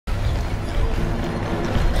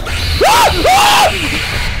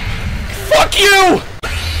you!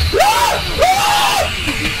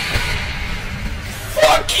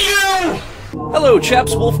 Fuck you! Hello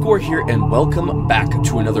chaps, Wolfgore here, and welcome back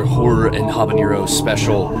to another Horror and Habaneros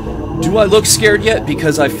special. Do I look scared yet?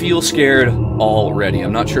 Because I feel scared already.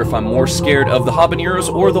 I'm not sure if I'm more scared of the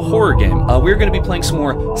Habaneros or the horror game. We're going to be playing some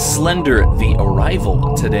more Slender, the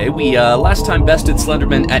Arrival today. We last time bested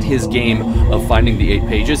Slenderman at his game of finding the 8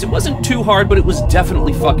 pages. It wasn't too hard, but it was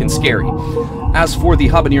definitely fucking scary. As for the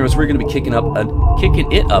Habaneros, we're going to be kicking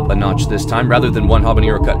it up a notch this time. Rather than one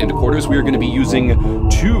habanero cut into quarters, we are going to be using 2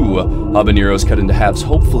 habaneros cut into halves.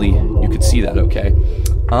 Hopefully you could see that okay.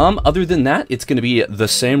 Other than that, it's going to be the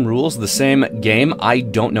same rules, the same game. I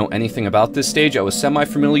don't know anything about this stage. I was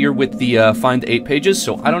semi-familiar with the find the 8 pages,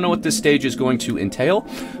 so I don't know what this stage is going to entail,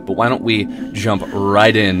 but why don't we jump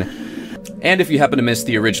right in. And if you happen to miss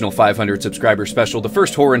the original 500 subscriber special, the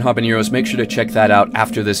first Horror and Habaneros, make sure to check that out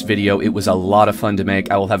after this video. It was a lot of fun to make.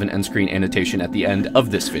 I will have an end screen annotation at the end of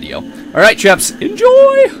this video. Alright, chaps,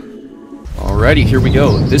 enjoy! Alrighty, here we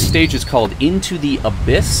go. This stage is called Into the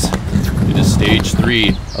Abyss. It is stage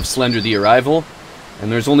 3 of Slender the Arrival.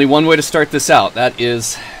 And there's only one way to start this out. That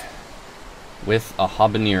is with a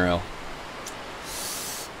habanero.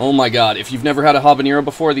 Oh my god, if you've never had a habanero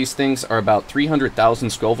before, these things are about 300,000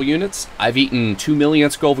 Scoville units. I've eaten 2 million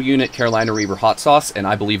Scoville unit Carolina Reaper hot sauce, and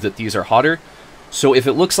I believe that these are hotter. So if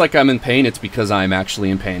it looks like I'm in pain, it's because I'm actually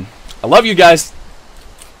in pain. I love you guys!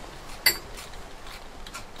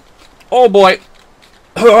 Oh boy!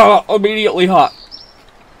 Immediately hot.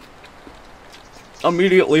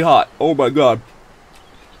 Immediately hot. Oh my god.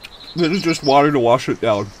 This is just water to wash it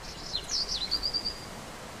down.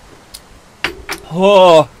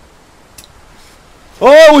 Oh.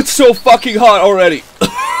 Oh, it's so fucking hot already.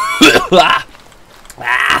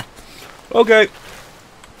 Okay.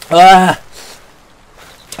 I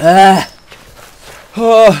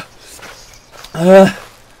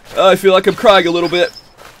feel like I'm crying a little bit.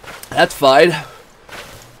 That's fine.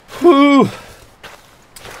 Whew.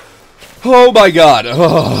 Oh my god.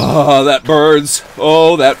 Oh, that burns.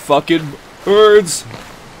 Oh, that fucking burns.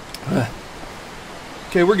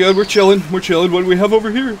 Okay, we're good. We're chilling. We're chilling. What do we have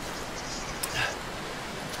over here?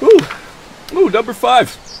 Ooh. Ooh, number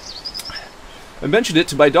 5. I mentioned it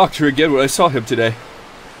to my doctor again when I saw him today.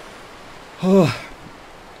 Oh,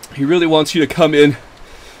 he really wants you to come in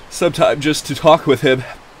sometime just to talk with him.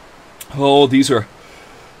 Oh, these are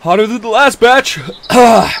hotter than the last batch.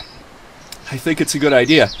 I think it's a good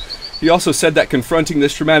idea. He also said that confronting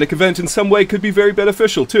this traumatic event in some way could be very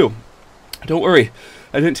beneficial, too. Don't worry,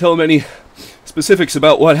 I didn't tell him any specifics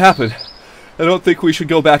about what happened. I don't think we should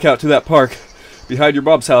go back out to that park behind your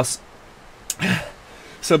mom's house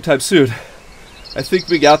sometime soon. I think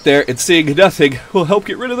being out there and seeing nothing will help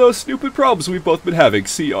get rid of those stupid problems we've both been having,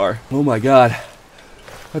 CR. Oh my god.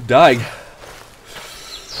 I'm dying.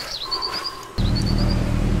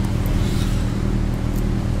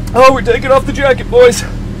 Oh, we're taking off the jacket, boys!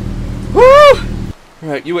 Woo!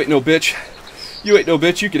 Alright, you ain't no bitch. You ain't no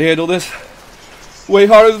bitch, you can handle this. Way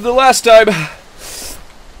harder than the last time.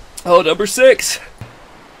 Oh, number 6.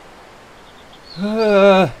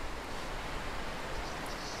 Oh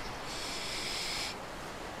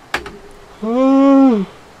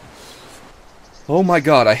my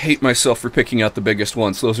god, I hate myself for picking out the biggest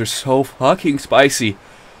ones. Those are so fucking spicy.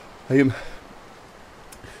 I am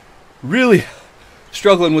really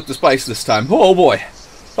struggling with the spice this time. Oh boy.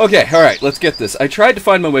 Okay, alright, let's get this. I tried to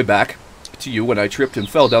find my way back to you when I tripped and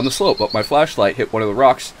fell down the slope, but my flashlight hit one of the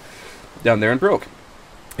rocks down there and broke.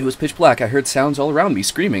 It was pitch black. I heard sounds all around me,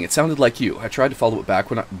 screaming. It sounded like you. I tried to follow it back,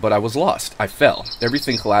 but I was lost. I fell.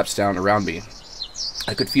 Everything collapsed down around me.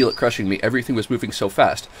 I could feel it crushing me. Everything was moving so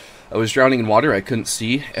fast. I was drowning in water. I couldn't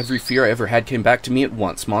see. Every fear I ever had came back to me at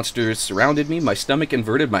once. Monsters surrounded me. My stomach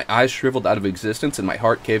inverted. My eyes shriveled out of existence, and my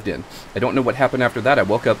heart caved in. I don't know what happened after that. I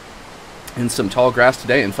woke up in some tall grass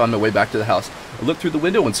today and found my way back to the house. I looked through the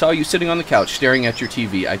window and saw you sitting on the couch, staring at your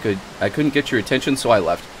TV. I couldn't get your attention, so I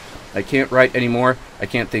left. I can't write anymore. I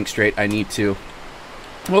can't think straight. I need to.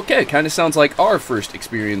 Okay, kind of sounds like our first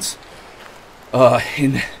experience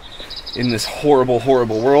in this horrible,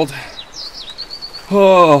 horrible world.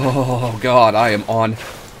 Oh god, I am on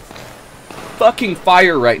fucking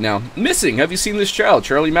fire right now. Missing. Have you seen this child,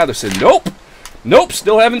 Charlie Matheson? Nope. Nope.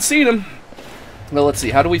 Still haven't seen him. Well, let's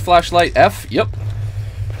see. How do we flashlight? F. Yep.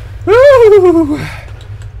 Woo!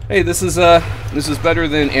 Hey, this is better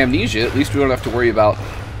than amnesia. At least we don't have to worry about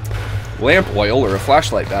lamp oil or a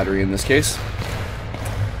flashlight battery in this case.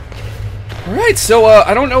 All right, so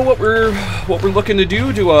I don't know what we're looking to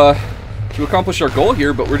do to accomplish our goal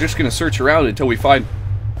here, but we're just gonna search around until we find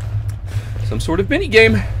some sort of mini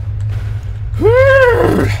game.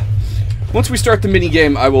 Once we start the mini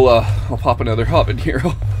game, I'll pop another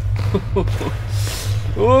Habanero.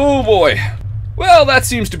 Oh boy. Well, that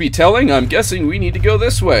seems to be telling. I'm guessing we need to go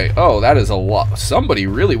this way. Oh, that is a lot. Somebody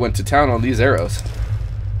really went to town on these arrows.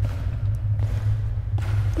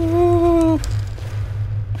 Oh,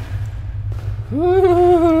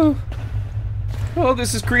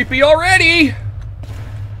 this is creepy already.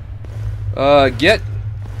 Get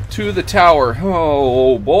to the tower.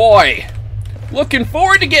 Oh boy. Looking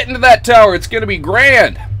forward to getting to that tower. It's gonna be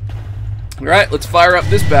grand. Alright, let's fire up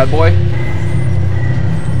this bad boy.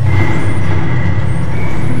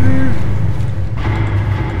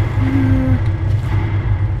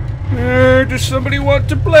 Does somebody want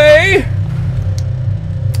to play?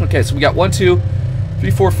 Okay, so we got 1, 2,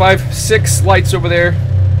 3, 4, 5, 6 lights over there.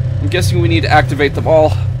 I'm guessing we need to activate them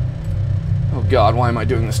all. Oh god, why am I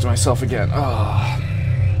doing this to myself again? Oh.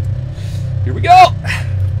 Here we go!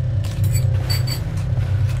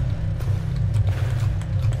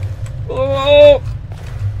 Oh!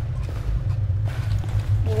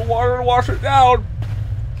 A little water to wash it down.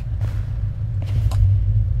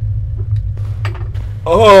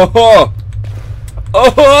 Oh!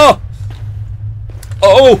 Oh!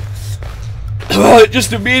 Oh! It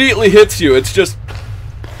just immediately hits you. It's just...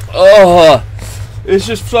 Oh! It's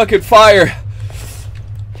just fucking fire.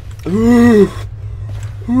 Ooh!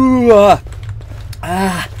 Ooh!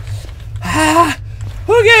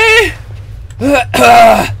 Okay!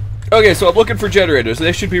 Okay, so I'm looking for generators.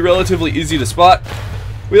 They should be relatively easy to spot.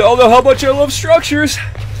 We all know how much I love structures,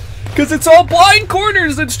 because it's all blind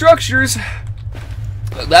corners and structures.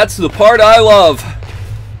 That's the part I love.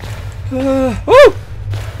 Woo!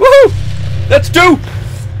 Woohoo! That's 2!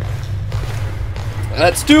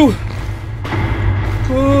 That's 2!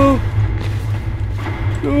 Oh!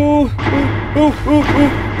 Oh! Oh! Oh! Oh!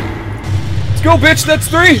 Let's go, bitch! That's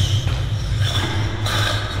 3!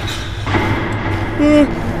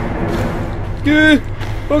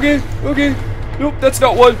 Okay, okay. Nope, that's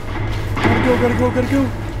not 1. Gotta go.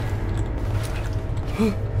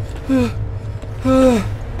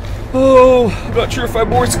 Oh, I'm not sure if I'm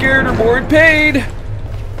more scared or more in pain.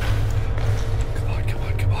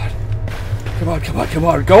 Come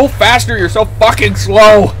on. Go faster, you're so fucking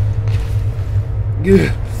slow.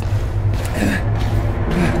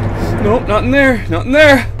 Nope, not in there.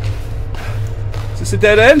 Is this a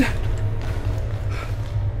dead end?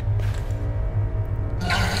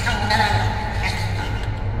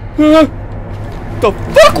 The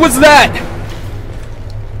fuck was that?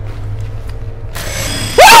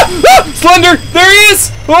 Slender! There he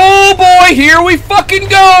is! Oh boy, here we fucking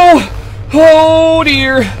go! Oh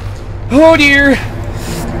dear. Oh dear.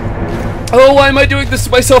 Oh, why am I doing this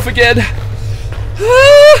to myself again?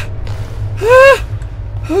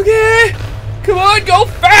 Okay. Come on, go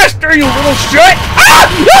faster, you little shit!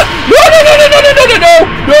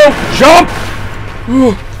 No! Jump!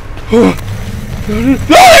 No,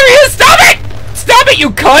 there he is! Stop it! Stop it, you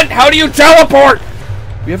cunt! How do you teleport?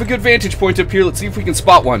 We have a good vantage point up here. Let's see if we can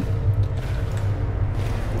spot one.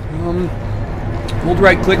 Hold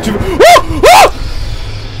right click to...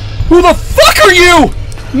 Who the fuck are you?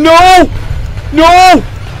 No!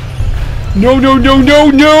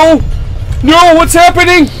 No, what's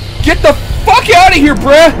happening? Get the fuck out of here,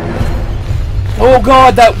 bruh! Oh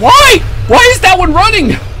god, why? Why is that one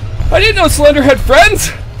running? I didn't know Slender had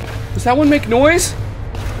friends. Does that one make noise?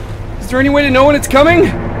 Is there any way to know when it's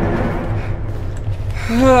coming?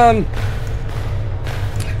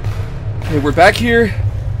 Okay, we're back here.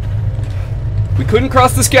 We couldn't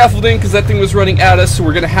cross the scaffolding because that thing was running at us, so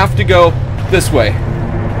we're gonna have to go this way.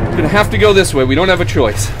 We're gonna have to go this way. We don't have a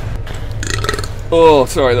choice. Oh,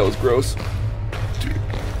 sorry, that was gross.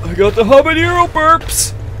 I got the habanero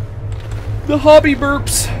burps. The hobby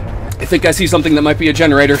burps. I think I see something that might be a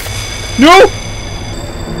generator. No!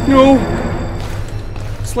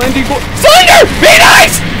 Slender boy. Slender! Be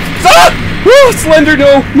nice! Stop! Oh, Slender,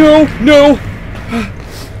 no! No.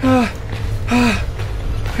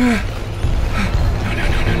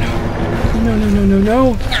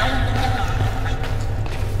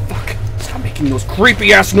 Fuck. Stop making those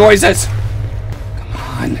creepy ass noises. Come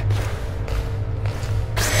on.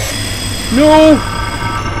 No!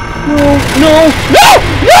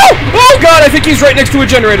 Oh god, I think he's right next to a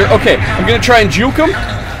generator. Okay, I'm gonna try and juke him.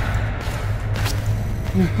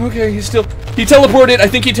 Okay, he teleported. I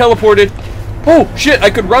think he teleported. Oh shit, I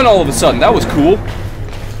could run all of a sudden. That was cool.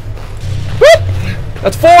 Whoop!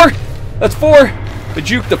 That's 4. I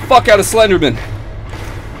juked the fuck out of Slenderman.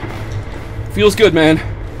 Feels good, man.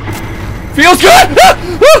 Feels good!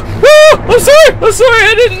 I'm sorry!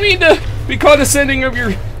 I didn't mean to be condescending of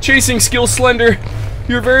your chasing skill, Slender.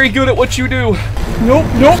 You're very good at what you do. Nope,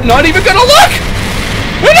 nope, not even gonna look!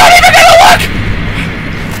 You're not even gonna look!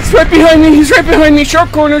 He's right behind me, he's right behind me.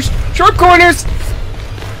 Sharp corners, sharp corners!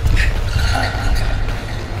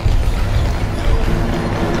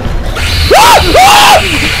 Ah! Ah!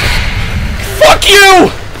 Fuck you!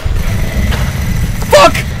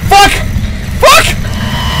 Fuck! Fuck! Fuck!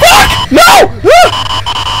 Fuck! No!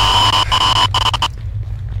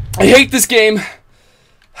 I hate this game.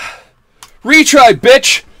 Retry,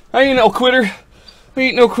 bitch! I ain't no quitter. I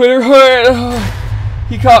ain't no quitter. Alright.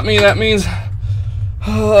 He caught me, that means...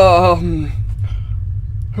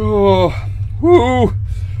 Ooh,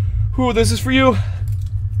 this is for you.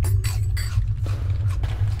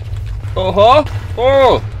 Uh-huh.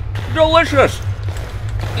 Oh, delicious.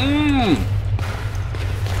 Mmm.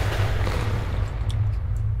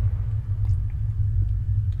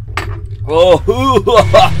 Oh,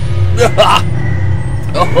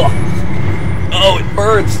 oh, it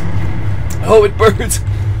burns. Oh, it burns.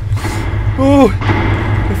 Oh,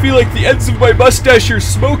 I feel like the ends of my mustache are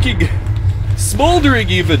smoking. Smoldering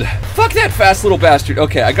even. Fuck that fast little bastard.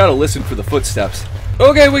 Okay, I gotta listen for the footsteps.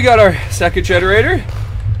 Okay, we got our second generator.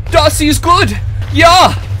 Dossie's good.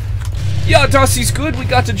 Yeah. Yeah, Dossie's good. We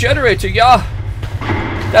got the generator. Yeah.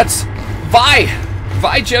 That's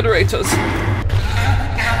Vi generators.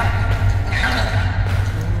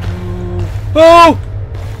 Oh!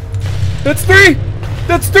 That's three!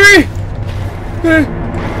 That's three!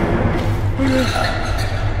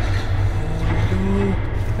 Oh,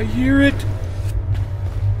 I hear it.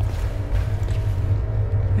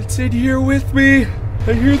 It's in here with me.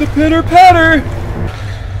 I hear the pitter patter.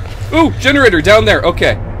 Ooh, generator down there.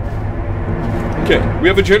 Okay. Okay, we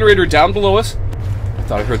have a generator down below us. I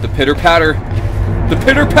thought I heard the pitter patter. The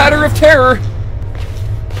pitter patter of terror.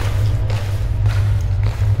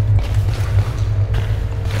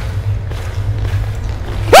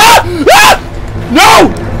 No!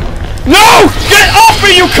 No! Get off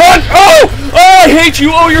me, you cunt! Oh! Oh, I hate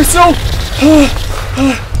you! Oh, you're so...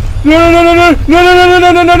 No, no, no, no, no, no, no,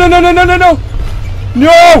 no, no, no, no, no, no, no, no!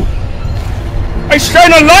 No! I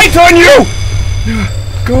shine a light on you!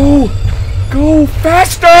 Go! Go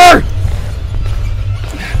faster!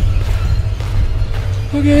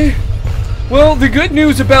 Okay. Well, the good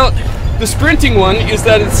news about the sprinting one is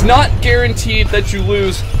that it's not guaranteed that you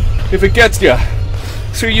lose if it gets you.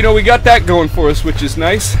 So, you know, we got that going for us, which is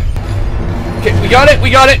nice. Okay, we got it, we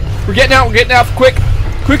got it. We're getting out quick.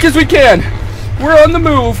 Quick as we can. We're on the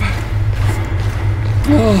move.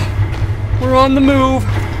 Oh, we're on the move.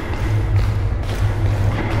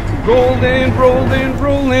 Rolling, rolling,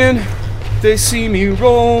 rolling. They see me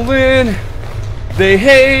rolling. They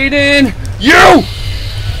hating. You!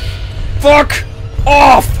 Fuck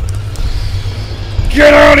off!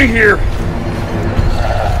 Get out of here!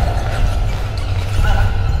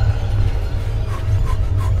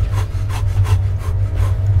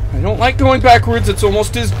 I don't like going backwards. It's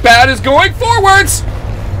almost as bad as going forwards.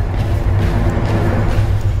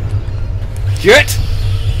 Get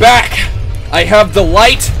back! I have the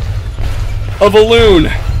light of a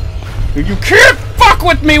loon. You can't fuck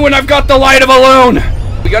with me when I've got the light of a loon.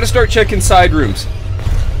 We gotta start checking side rooms.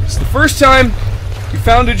 It's the first time we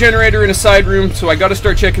found a generator in a side room, so I gotta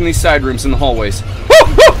start checking these side rooms in the hallways. Woo,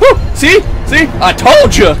 woo, woo. See? See? I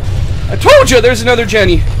told you! I told you there's another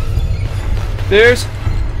Jenny. There's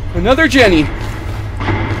another Jenny.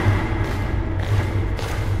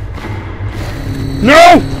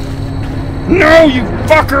 No! No, you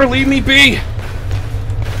fucker! Leave me be!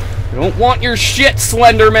 I don't want your shit,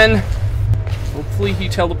 Slenderman! Hopefully he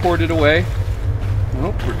teleported away.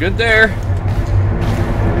 Nope, we're good there.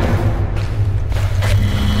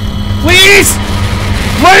 Please!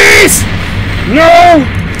 Please! No!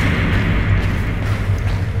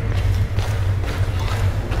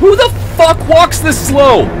 Who the fuck walks this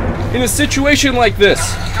slow in a situation like this?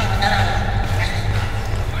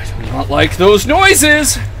 I do not like those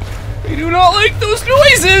noises! I do not like those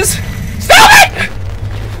noises! Stop it!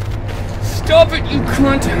 Stop it, you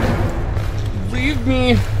cunt! Leave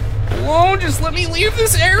me alone, just let me leave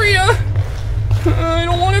this area! I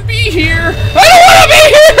don't want to be here! I don't want to be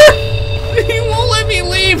here! He won't let me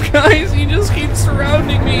leave, guys! He just keeps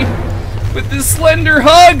surrounding me with his slender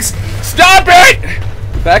hugs! Stop it!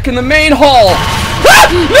 Back in the main hall! Ah!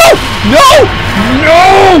 No!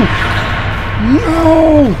 No!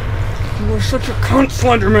 No! You are such a cunt,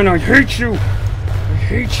 Slenderman! I hate you! I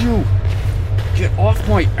hate you! Get off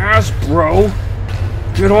my ass, bro!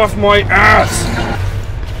 Get off my ass!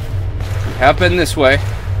 We have been this way.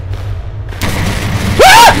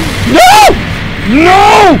 Ah! No!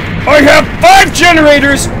 No! I have 5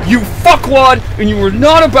 generators, you fuckwad, and you are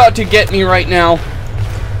not about to get me right now.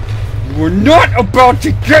 You are not about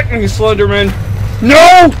to get me, Slenderman!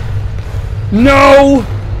 No! No!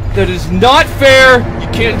 That is not fair! You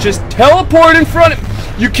can't just teleport in front of me!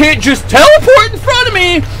 You can't just teleport in front of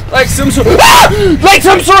me! Like some sort of— like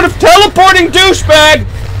some sort of teleporting douchebag!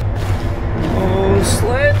 Oh,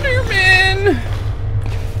 Slenderman!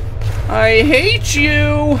 I hate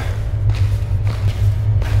you!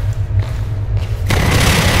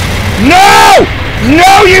 No!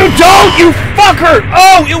 No, you don't, you fucker!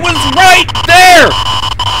 Oh, it was right there!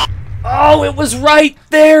 Oh, it was right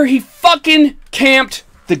there! He fucking camped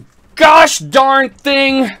the gosh darn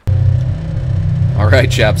thing!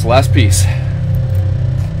 Alright, chaps, last piece.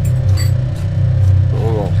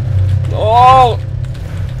 Oh. Oh!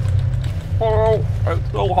 Oh,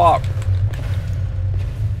 it's so hot.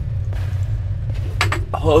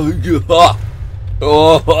 Oh, yeah.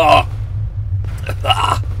 Oh.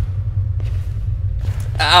 Ah.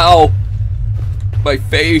 Ow! My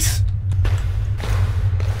face!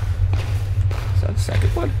 Is that the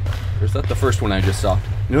second one? Or is that the first one I just saw?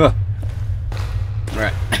 Ugh.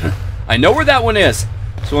 Alright. I know where that one is,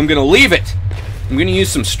 so I'm gonna leave it. I'm gonna use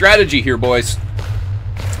some strategy here, boys.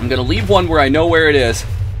 I'm gonna leave one where I know where it is,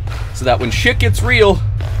 so that when shit gets real,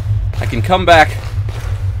 I can come back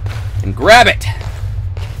and grab it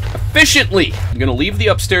efficiently. I'm gonna leave the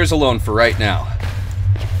upstairs alone for right now.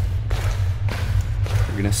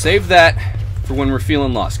 We're gonna save that for when we're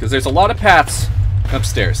feeling lost, because there's a lot of paths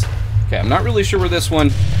upstairs. Okay, I'm not really sure where this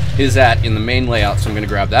one is at in the main layout, so I'm gonna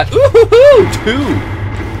grab that. Ooh,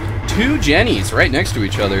 two Jennies right next to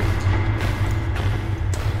each other.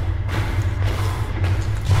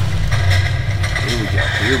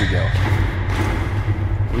 Here we go.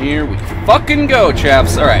 Here we fucking go,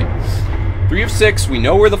 chaps. Alright. 3 of 6. We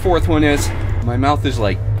know where the 4th one is. My mouth is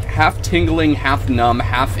like half tingling, half numb,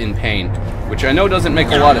 half in pain. Which I know doesn't make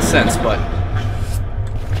a lot of sense, but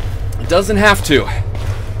it doesn't have to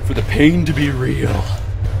for the pain to be real.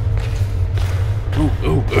 Ooh,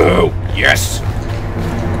 ooh, ooh. Yes!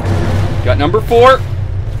 Got number 4.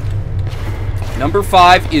 Number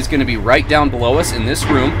 5 is going to be right down below us in this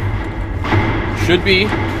room. Should be.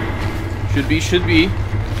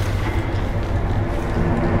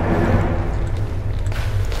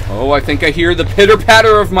 Oh, I think I hear the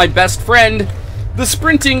pitter-patter of my best friend, the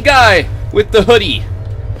sprinting guy with the hoodie.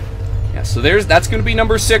 Yeah, so that's going to be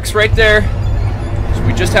number 6 right there. So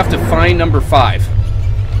we just have to find number 5.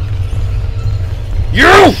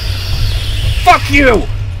 You! Fuck you!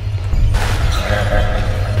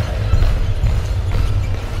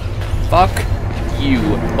 Fuck you,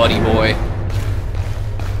 buddy boy.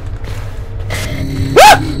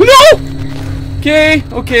 Ah! No! Okay,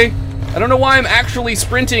 okay. I don't know why I'm actually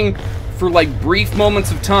sprinting for like brief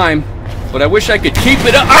moments of time, but I wish I could keep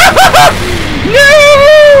it up. No!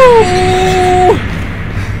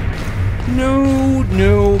 No,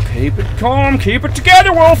 no. Keep it calm. Keep it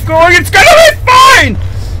together, Wolfgore. It's gonna be fine!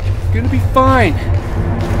 It's gonna be fine.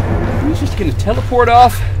 He's just gonna teleport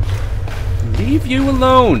off and leave you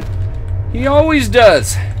alone. He always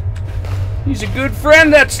does. He's a good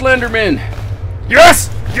friend, that Slenderman. Yes!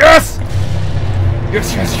 Yes!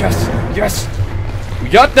 Yes, yes, yes, yes. We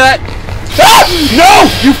got that. Ah! No!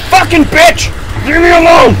 You fucking bitch! Leave me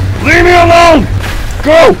alone! Leave me alone!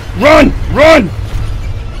 Go! Run! Run!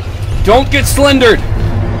 Don't get slendered!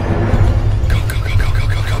 Go, go, go, go, go,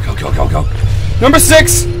 go, go, go, go, go, go. Number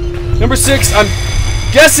 6! Number 6, I'm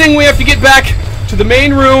guessing we have to get back to the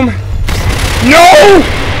main room. No!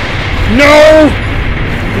 No!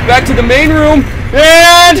 Get back to the main room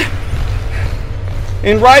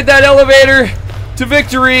and ride that elevator to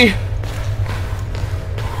victory.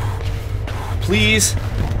 Please,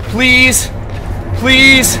 please,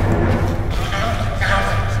 please.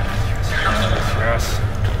 Yes.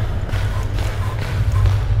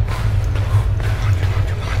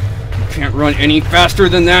 You can't run any faster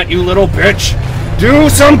than that, you little bitch. Do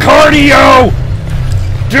some cardio.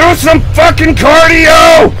 Do some fucking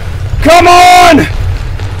cardio. Come on.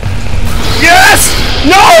 Yes.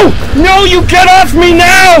 No. No, you get off me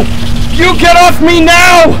now. You get off me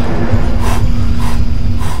now.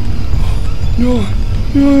 No,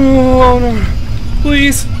 no, no,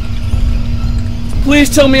 please, please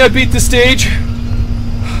tell me I beat the stage,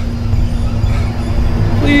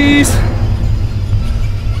 please.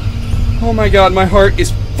 Oh my god, my heart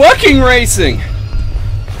is fucking racing.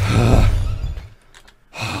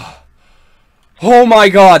 Oh my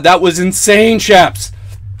god, that was insane, chaps.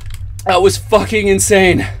 That was fucking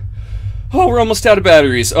insane. Oh, we're almost out of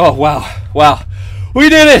batteries. Oh, wow, wow, we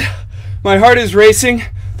did it. My heart is racing.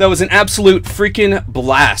 That was an absolute freaking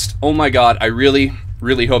blast. Oh my god, I really,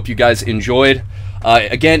 really hope you guys enjoyed.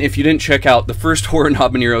 Again, if you didn't check out the first Horror and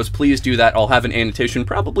Habaneros, please do that. I'll have an annotation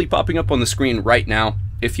probably popping up on the screen right now.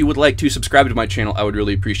 If you would like to subscribe to my channel, I would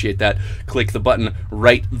really appreciate that. Click the button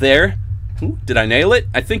right there. Ooh, did I nail it?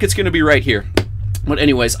 I think it's going to be right here. But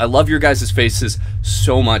anyways, I love your guys' faces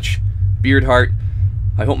so much. Beard heart.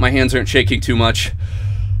 I hope my hands aren't shaking too much.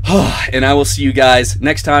 And I will see you guys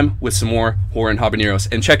next time with some more Horror and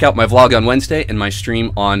Habaneros. And check out my vlog on Wednesday and my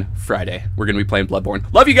stream on Friday. We're going to be playing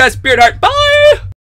Bloodborne. Love you guys. Beard heart. Bye!